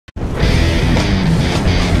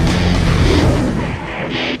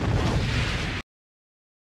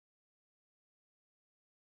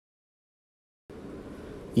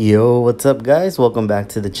Yo, what's up guys? Welcome back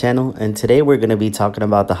to the channel, and today we're going to be talking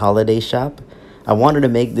about the holiday shop. I wanted to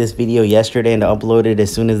make this video yesterday and upload it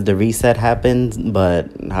as soon as the reset happened, but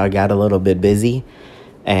I got a little bit busy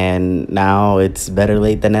and now it's better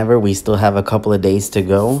late than ever. We still have a couple of days to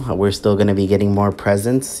go. We're still going to be getting more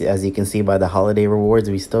presents. As you can see by the holiday rewards,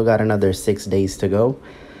 we still got another 6 days to go.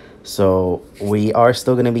 So we are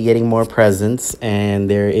still going to be getting more presents, and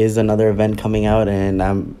there is another event coming out, and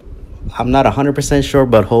I'm not 100% sure,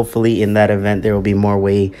 but hopefully in that event there will be more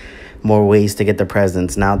ways to get the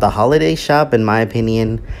presents. Now, the holiday shop, in my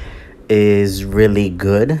opinion, is really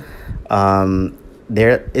good.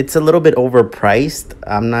 It's a little bit overpriced.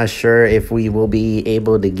 I'm not sure if we will be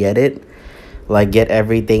able to get it, like get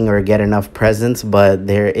everything or get enough presents, but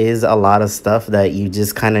there is a lot of stuff that you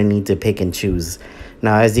just kind of need to pick and choose.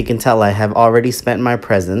 Now, as you can tell, I have already spent my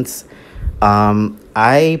presents.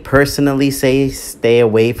 I personally say stay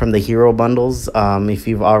away from the hero bundles if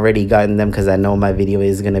you've already gotten them, because I know my video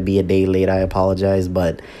is going to be a day late. I apologize,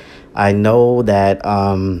 but I know that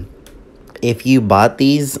if you bought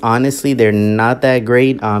these, honestly, they're not that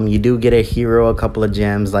great. You do get a hero, a couple of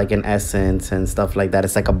gems like an essence and stuff like that.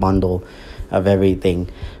 It's like a bundle of everything,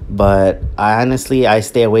 but I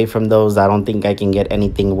stay away from those. I don't think I can get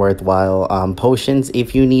anything worthwhile. Potions,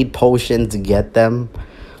 if you need potions, get them.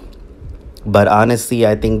 But honestly,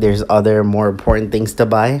 I think there's other more important things to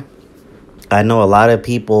buy. I know a lot of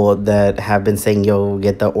people that have been saying, yo,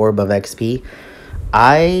 get the Orb of XP.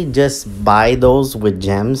 I just buy those with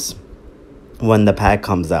gems when the pack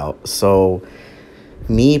comes out. So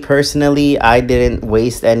me personally, I didn't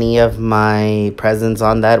waste any of my presents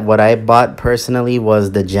on that. What I bought personally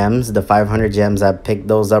was the gems, the 500 gems. I picked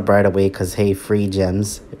those up right away because, hey, free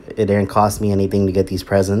gems. It didn't cost me anything to get these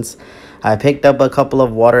presents. I picked up a couple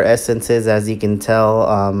of water essences. As you can tell,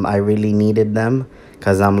 I really needed them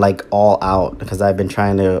because I'm like all out, because I've been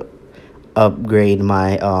trying to upgrade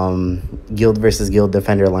my Guild versus Guild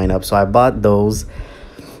Defender lineup. So I bought those,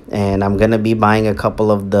 and I'm gonna be buying a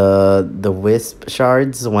couple of the Wisp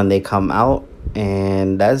shards when they come out,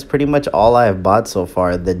 and that's pretty much all I've bought so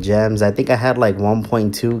far. The gems, I think I had like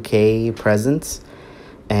 1.2k presents,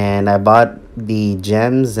 and I bought the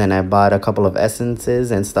gems and I bought a couple of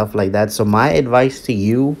essences and stuff like that. So my advice to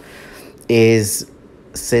you is,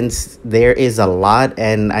 since there is a lot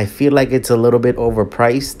and I feel like it's a little bit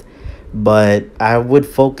overpriced, but I would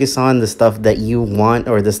focus on the stuff that you want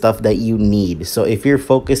or the stuff that you need. So if you're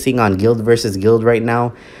focusing on Guild versus Guild right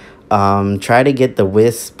now, try to get the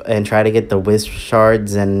Wisp and try to get the Wisp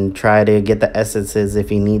shards and try to get the essences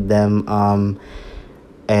if you need them.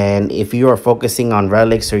 And if you are focusing on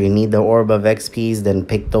relics or you need the Orb of XPs, then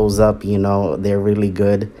pick those up. You know, they're really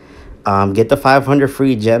good. Get the 500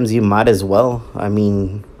 free gems. You might as well. I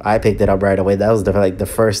mean, I picked it up right away. That was the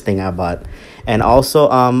first thing I bought. And also,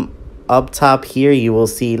 up top here, you will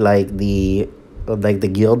see like the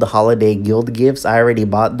holiday guild gifts. I already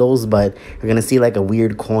bought those, but you're gonna see like a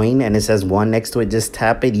weird coin and it says 1 next to it. Just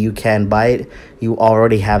tap it, you can buy it. You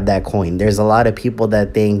already have that coin. There's a lot of people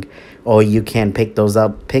that think, oh, you can pick those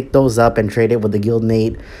up. Pick those up and trade it with the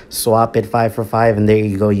guildmate. Swap it 5 for 5, and there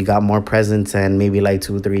you go. You got more presents and maybe like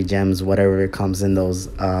 2-3 gems, whatever comes in those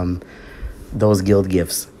guild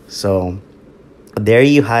gifts. So there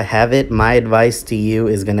you have it. My advice to you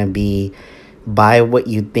is gonna be, buy what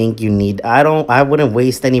you think you need. I wouldn't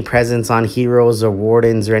waste any presents on heroes or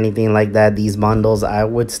wardens or anything like that. These bundles, I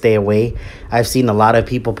would stay away. I've seen a lot of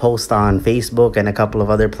people post on Facebook and a couple of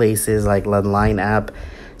other places like Line app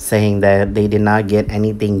saying that they did not get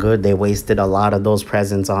anything good. They wasted a lot of those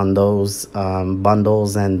presents on those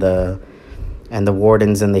bundles and the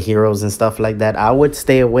wardens and the heroes and stuff like that. I would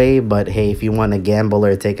stay away, but hey, if you want to gamble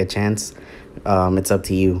or take a chance, it's up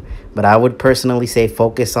to you. But I would personally say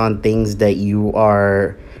focus on things that you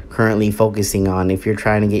are currently focusing on. If you're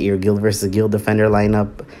trying to get your Guild versus Guild Defender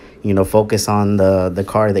lineup, you know, focus on the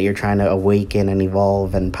card that you're trying to awaken and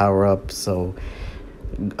evolve and power up. So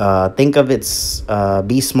think of it,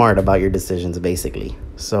 be smart about your decisions, basically.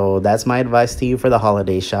 So that's my advice to you for the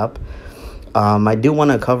holiday shop. I do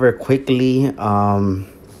want to cover quickly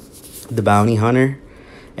the bounty hunter.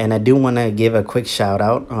 And I do want to give a quick shout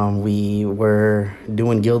out. We were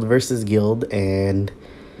doing Guild versus Guild, and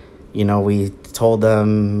you know, we told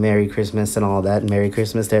them Merry Christmas and all that. Merry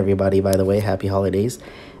Christmas to everybody, by the way. Happy holidays.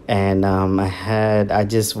 And I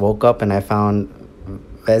just woke up and I found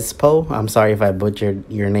Vespo. I'm sorry if I butchered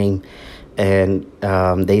your name. and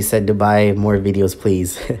they said to buy more videos,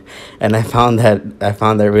 please. And I found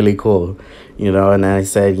that really cool, and I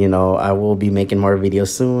said, I will be making more videos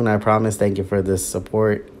soon, I promise. Thank you for this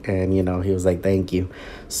support. And he was like, thank you.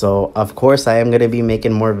 So of course I am going to be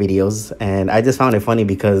making more videos. And I just found it funny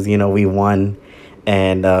because we won.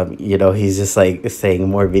 And he's just like saying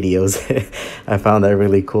more videos. I found that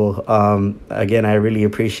really cool. Again, I really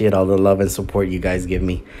appreciate all the love and support you guys give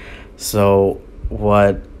me. So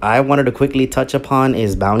what I wanted to quickly touch upon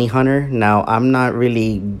is Bounty Hunter. Now, I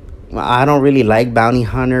don't really like Bounty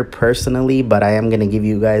Hunter personally, but I am going to give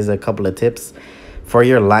you guys a couple of tips. For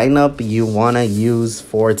your lineup, you want to use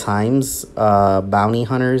 4 times Bounty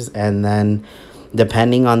Hunters, and then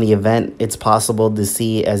depending on the event, it's possible to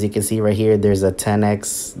see, as you can see right here, there's a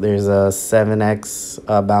 10x, there's a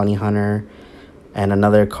 7x Bounty Hunter, and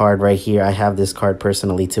another card right here. I have this card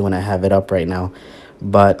personally too, and I have it up right now.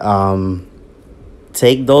 But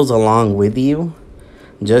take those along with you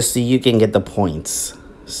just so you can get the points.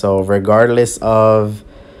 So regardless of,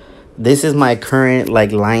 this is my current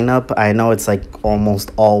lineup. I know it's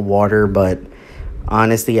almost all water, but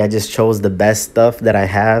honestly I just chose the best stuff that I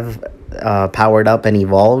have powered up and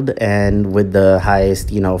evolved, and with the highest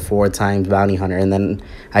 4 times Bounty Hunter. And then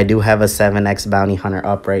I do have a 7x Bounty Hunter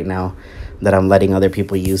up right now that I'm letting other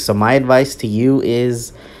people use. So my advice to you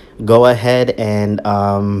is go ahead and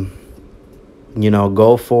go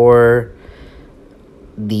for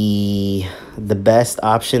the best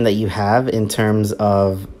option that you have in terms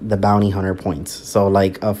of the Bounty Hunter points. So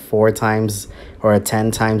like a 4 times or a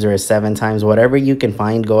 10 times or a 7 times, whatever you can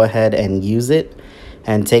find, go ahead and use it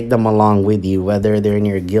and take them along with you, whether they're in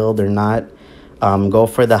your guild or not. Go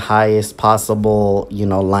for the highest possible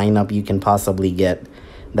lineup you can possibly get.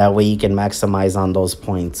 That way you can maximize on those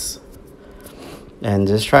points, and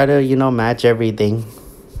just try to match everything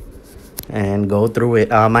and go through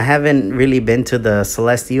it. I haven't really been to the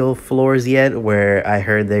celestial floors yet, where I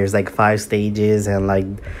heard there's 5 stages,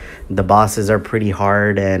 and the bosses are pretty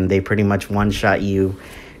hard and they pretty much one-shot you,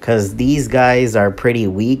 because these guys are pretty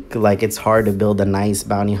weak. It's hard to build a nice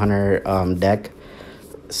Bounty Hunter deck.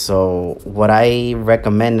 So what I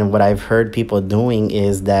recommend and what I've heard people doing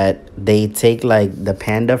is that they take the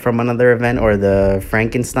panda from another event, or the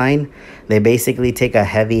Frankenstein. They basically take a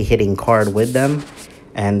heavy hitting card with them,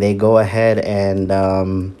 and they go ahead and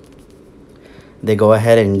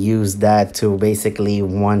use that to basically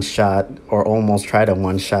one shot, or almost try to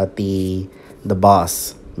one shot the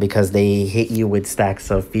boss, because they hit you with stacks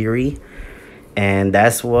of fury. And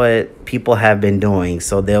that's what people have been doing.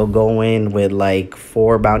 So they'll go in with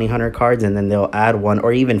 4 Bounty Hunter cards, and then they'll add 1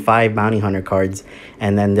 or even 5 Bounty Hunter cards,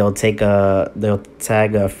 and then they'll tag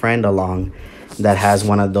a friend along that has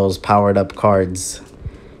one of those powered up cards.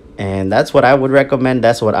 And that's what I would recommend.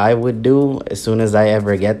 That's what I would do as soon as I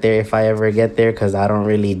ever get there, if I ever get there, because I don't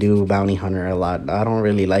really do Bounty Hunter a lot. I don't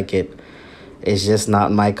really like it. It's just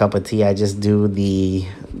not my cup of tea. I just do the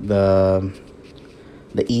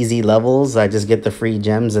easy levels. I just get the free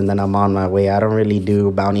gems, and then I'm on my way. I don't really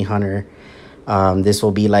do Bounty Hunter. This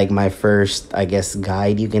will be my first, I guess,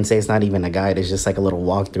 guide, you can say. It's not even a guide. It's just a little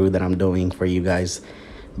walkthrough that I'm doing for you guys.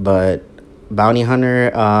 But Bounty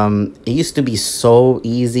Hunter, it used to be so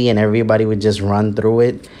easy and everybody would just run through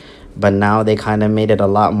it, but now they kind of made it a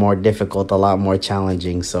lot more difficult, a lot more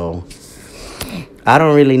challenging. So I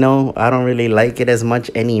don't really know. I don't really like it as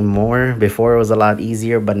much anymore. Before it was a lot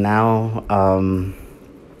easier, but now I'm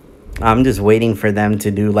just waiting for them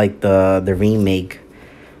to do the remake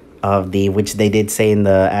of which they did say in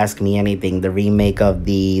the Ask Me Anything, the remake of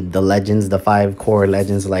the legends, the 5 core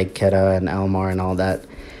legends like Keta and Almar and all that.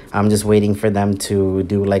 I'm just waiting for them to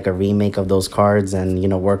do a remake of those cards and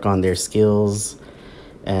work on their skills,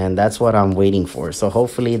 and that's what I'm waiting for. So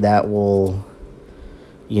hopefully that will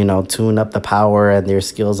tune up the power and their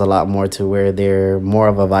skills a lot more to where they're more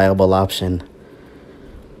of a viable option.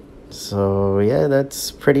 So yeah,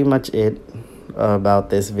 that's pretty much it about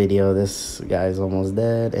this video. This guy's almost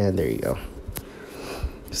dead, and there you go.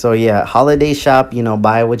 So yeah, holiday shop,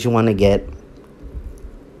 buy what you want to get.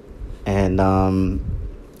 And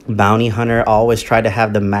Bounty Hunter, always try to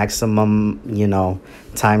have the maximum,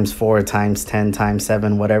 times 4, times 10, times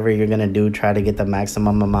 7, whatever you're gonna do. Try to get the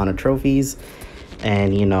maximum amount of trophies.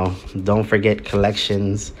 And don't forget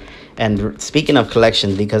collections. And speaking of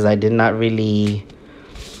collections, because I did not really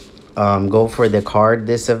go for the card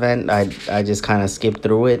this event, I just kind of skipped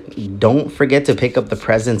through it. Don't forget to pick up the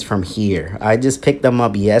presents from here. I just picked them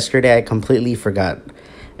up yesterday. I completely forgot,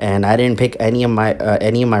 and I didn't pick any of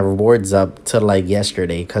my rewards up till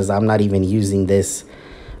yesterday, because I'm not even using this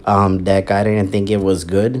deck. I didn't think it was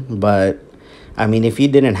good, but I mean, if you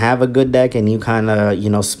didn't have a good deck and you kind of, you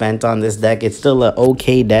know, spent on this deck, it's still an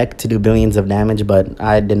okay deck to do billions of damage, but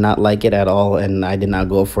I did not like it at all, and I did not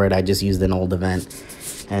go for it. I just used an old event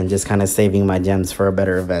and just kind of saving my gems for a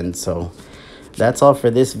better event. So that's all for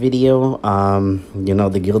this video. You know,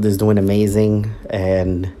 the guild is doing amazing,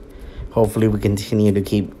 and hopefully we continue to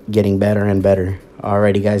keep getting better and better.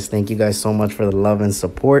 Alrighty, guys, thank you guys so much for the love and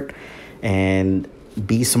support, and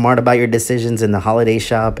be smart about your decisions in the holiday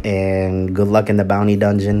shop, and good luck in the bounty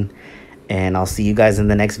dungeon. And I'll see you guys in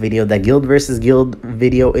the next video. That guild versus guild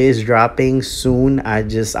video is dropping soon.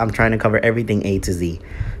 I'm trying to cover everything A to Z.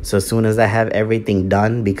 So as soon as I have everything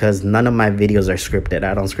done, because none of my videos are scripted.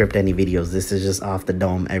 I don't script any videos. This is just off the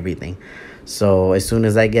dome, everything. So as soon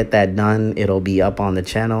as I get that done, it'll be up on the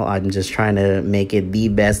channel. I'm just trying to make it the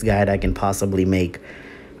best guide I can possibly make.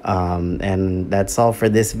 And that's all for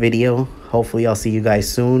this video. Hopefully I'll see you guys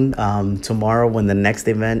soon, tomorrow when the next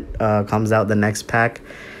event comes out, the next pack,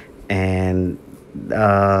 and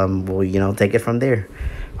we'll, you know, take it from there.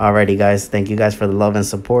 Alrighty, guys, thank you guys for the love and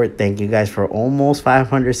support. Thank you guys for almost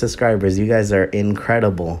 500 subscribers. You guys are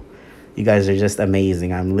incredible. You guys are just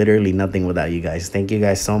amazing. I'm literally nothing without you guys. Thank you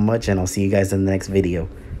guys so much, and I'll see you guys in the next video.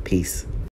 Peace.